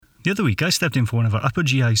The other week I stepped in for one of our upper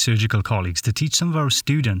GI surgical colleagues to teach some of our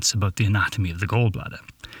students about the anatomy of the gallbladder.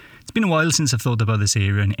 It's been a while since I've thought about this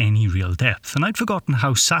area in any real depth, and I'd forgotten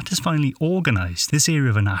how satisfyingly organised this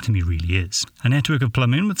area of anatomy really is. A network of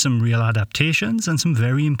plumbing with some real adaptations and some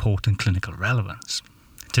very important clinical relevance.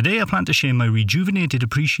 Today I plan to share my rejuvenated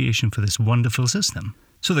appreciation for this wonderful system.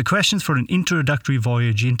 So the questions for an introductory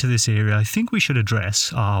voyage into this area I think we should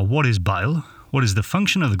address are: what is bile? What is the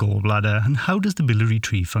function of the gallbladder, and how does the biliary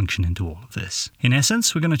tree function into all of this? In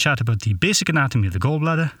essence, we're going to chat about the basic anatomy of the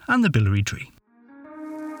gallbladder and the biliary tree.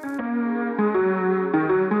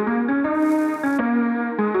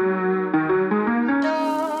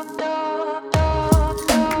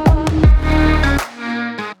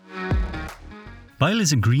 Bile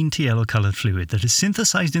is a green to yellow coloured fluid that is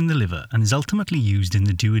synthesised in the liver and is ultimately used in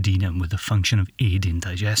the duodenum with the function of aiding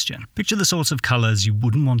digestion. Picture the sorts of colours you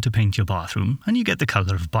wouldn't want to paint your bathroom, and you get the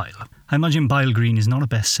colour of bile. I imagine bile green is not a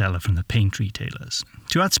bestseller from the paint retailers.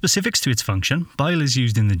 To add specifics to its function, bile is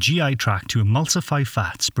used in the GI tract to emulsify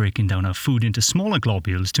fats, breaking down our food into smaller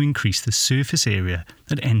globules to increase the surface area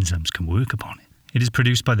that enzymes can work upon it. It is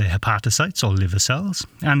produced by the hepatocytes or liver cells,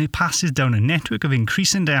 and it passes down a network of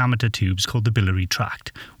increasing diameter tubes called the biliary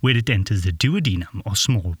tract, where it enters the duodenum or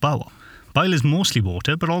small bowel. Bile is mostly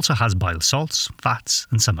water, but also has bile salts, fats,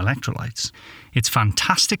 and some electrolytes. Its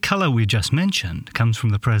fantastic colour we just mentioned comes from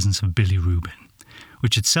the presence of bilirubin,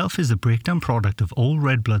 which itself is the breakdown product of all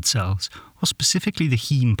red blood cells, or specifically the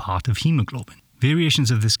heme part of hemoglobin.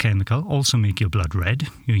 Variations of this chemical also make your blood red,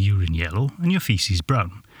 your urine yellow, and your faeces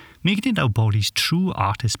brown, making it our body's true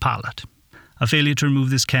artist palette. A failure to remove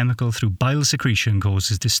this chemical through bile secretion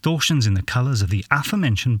causes distortions in the colours of the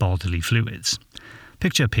aforementioned bodily fluids.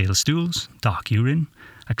 Picture pale stools, dark urine,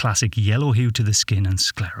 a classic yellow hue to the skin and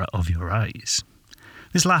sclera of your eyes.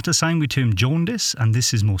 This latter sign we term jaundice, and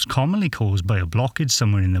this is most commonly caused by a blockage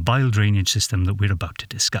somewhere in the bile drainage system that we're about to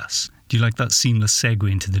discuss. Do you like that seamless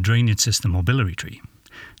segue into the drainage system or biliary tree?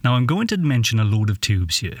 Now I'm going to mention a load of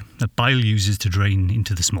tubes here that bile uses to drain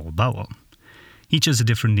into the small bowel. Each has a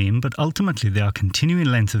different name, but ultimately they are continuing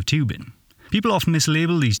length of tubing. People often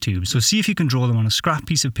mislabel these tubes, so see if you can draw them on a scrap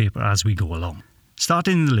piece of paper as we go along.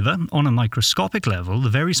 Starting in the liver, on a microscopic level, the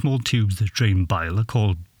very small tubes that drain bile are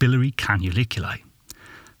called biliary canaliculi.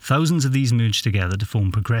 Thousands of these merge together to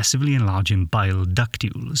form progressively enlarging bile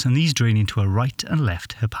ductules, and these drain into a right and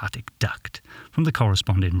left hepatic duct from the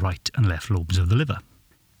corresponding right and left lobes of the liver.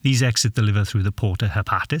 These exit the liver through the porta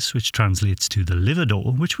hepatis, which translates to the liver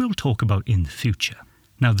door, which we'll talk about in the future.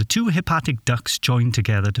 Now, the two hepatic ducts join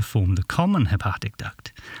together to form the common hepatic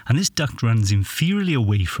duct, and this duct runs inferiorly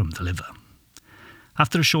away from the liver.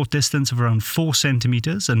 After a short distance of around 4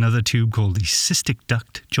 centimetres, another tube called the cystic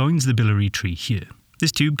duct joins the biliary tree here.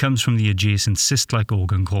 This tube comes from the adjacent cyst-like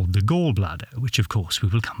organ called the gallbladder, which of course we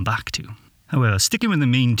will come back to. However, sticking with the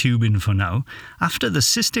main tubing for now, after the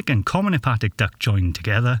cystic and common hepatic duct join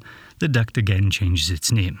together, the duct again changes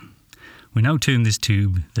its name. We now term this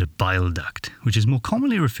tube the bile duct, which is more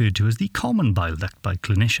commonly referred to as the common bile duct by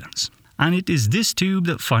clinicians. And it is this tube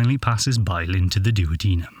that finally passes bile into the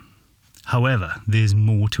duodenum. However, there's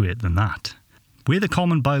more to it than that. Where the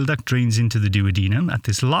common bile duct drains into the duodenum, at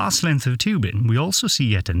this last length of tubing, we also see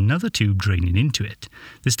yet another tube draining into it,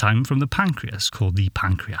 this time from the pancreas, called the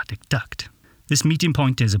pancreatic duct. This meeting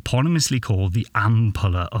point is eponymously called the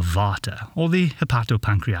ampulla of Vater, or the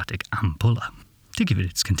hepatopancreatic ampulla, to give it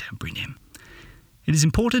its contemporary name. It is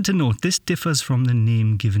important to note this differs from the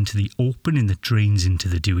name given to the opening that drains into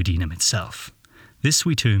the duodenum itself. This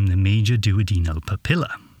we term the major duodenal papilla.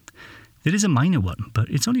 There is a minor one, but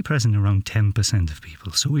it's only present in around 10% of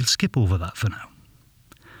people, so we'll skip over that for now.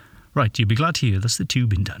 Right, you'll be glad to hear that's the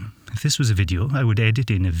tubing done. If this was a video, I would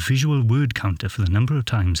edit in a visual word counter for the number of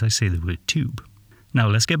times I say the word tube. Now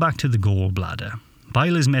let's get back to the gallbladder.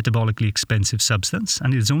 Bile is a metabolically expensive substance,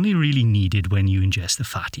 and it is only really needed when you ingest a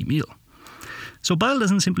fatty meal. So bile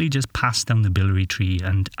doesn't simply just pass down the biliary tree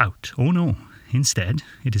and out. Oh no. Instead,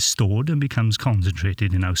 it is stored and becomes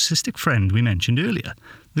concentrated in our cystic friend we mentioned earlier,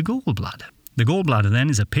 the gallbladder. The gallbladder then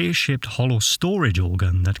is a pear-shaped hollow storage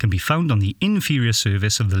organ that can be found on the inferior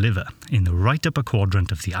surface of the liver, in the right upper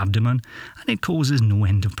quadrant of the abdomen, and it causes no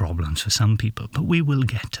end of problems for some people, but we will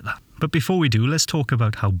get to that. But before we do, let's talk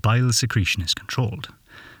about how bile secretion is controlled.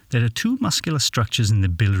 There are two muscular structures in the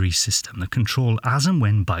biliary system that control as and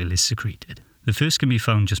when bile is secreted. The first can be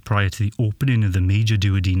found just prior to the opening of the major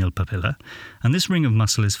duodenal papilla, and this ring of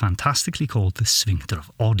muscle is fantastically called the sphincter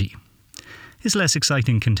of Oddi. His less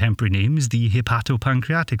exciting contemporary name is the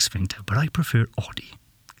hepatopancreatic sphincter, but I prefer Oddi.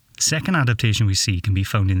 The second adaptation we see can be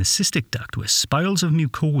found in the cystic duct, where spirals of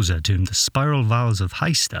mucosa, termed the spiral valves of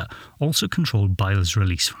Heister, also control bile's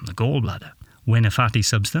release from the gallbladder. When a fatty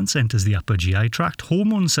substance enters the upper GI tract,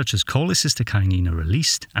 hormones such as cholecystokinin are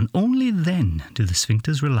released, and only then do the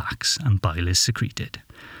sphincters relax and bile is secreted,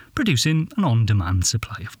 producing an on-demand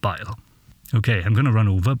supply of bile. Okay, I'm going to run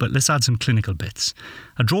over, but let's add some clinical bits.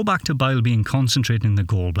 A drawback to bile being concentrated in the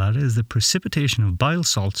gallbladder is the precipitation of bile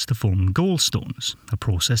salts to form gallstones, a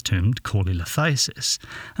process termed cholelithiasis,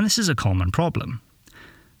 and this is a common problem.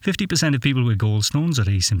 50% of people with gallstones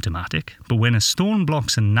are asymptomatic, but when a stone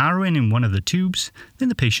blocks a narrowing in one of the tubes, then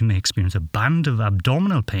the patient may experience a band of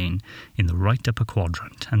abdominal pain in the right upper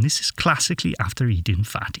quadrant, and this is classically after eating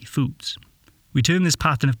fatty foods. We term this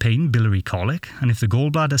pattern of pain biliary colic, and if the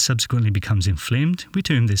gallbladder subsequently becomes inflamed, we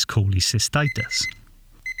term this cholecystitis.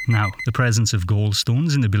 Now, the presence of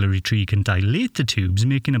gallstones in the biliary tree can dilate the tubes,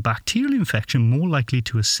 making a bacterial infection more likely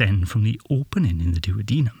to ascend from the opening in the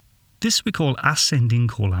duodenum. This we call ascending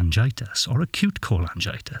cholangitis, or acute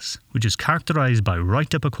cholangitis, which is characterized by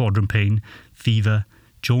right upper quadrant pain, fever,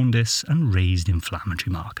 jaundice, and raised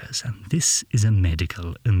inflammatory markers, and this is a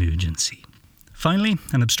medical emergency. Finally,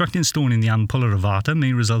 an obstructing stone in the ampulla ovata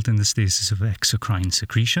may result in the stasis of exocrine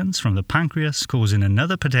secretions from the pancreas, causing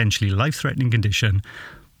another potentially life-threatening condition,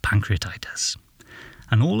 pancreatitis.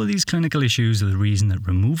 And all of these clinical issues are the reason that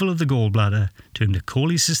removal of the gallbladder, termed a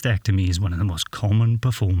cholecystectomy, is one of the most common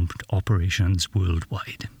performed operations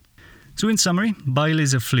worldwide. So in summary, bile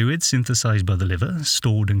is a fluid synthesized by the liver,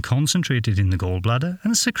 stored and concentrated in the gallbladder,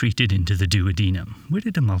 and secreted into the duodenum, where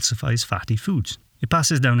it emulsifies fatty foods. It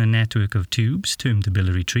passes down a network of tubes, termed the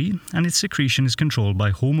biliary tree, and its secretion is controlled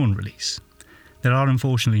by hormone release. There are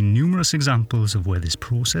unfortunately numerous examples of where this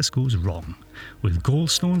process goes wrong, with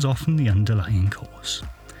gallstones often the underlying cause.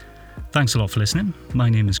 Thanks a lot for listening. My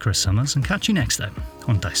name is Chris Summers, and catch you next time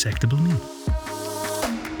on Dissectable Me.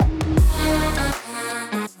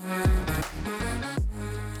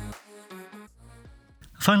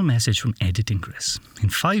 A final message from Editing Chris. In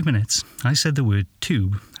 5 minutes, I said the word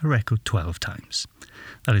tube a record 12 times.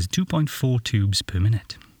 That is 2.4 tubes per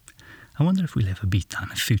minute. I wonder if we'll ever beat that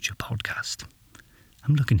in a future podcast.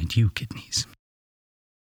 I'm looking at you, kidneys.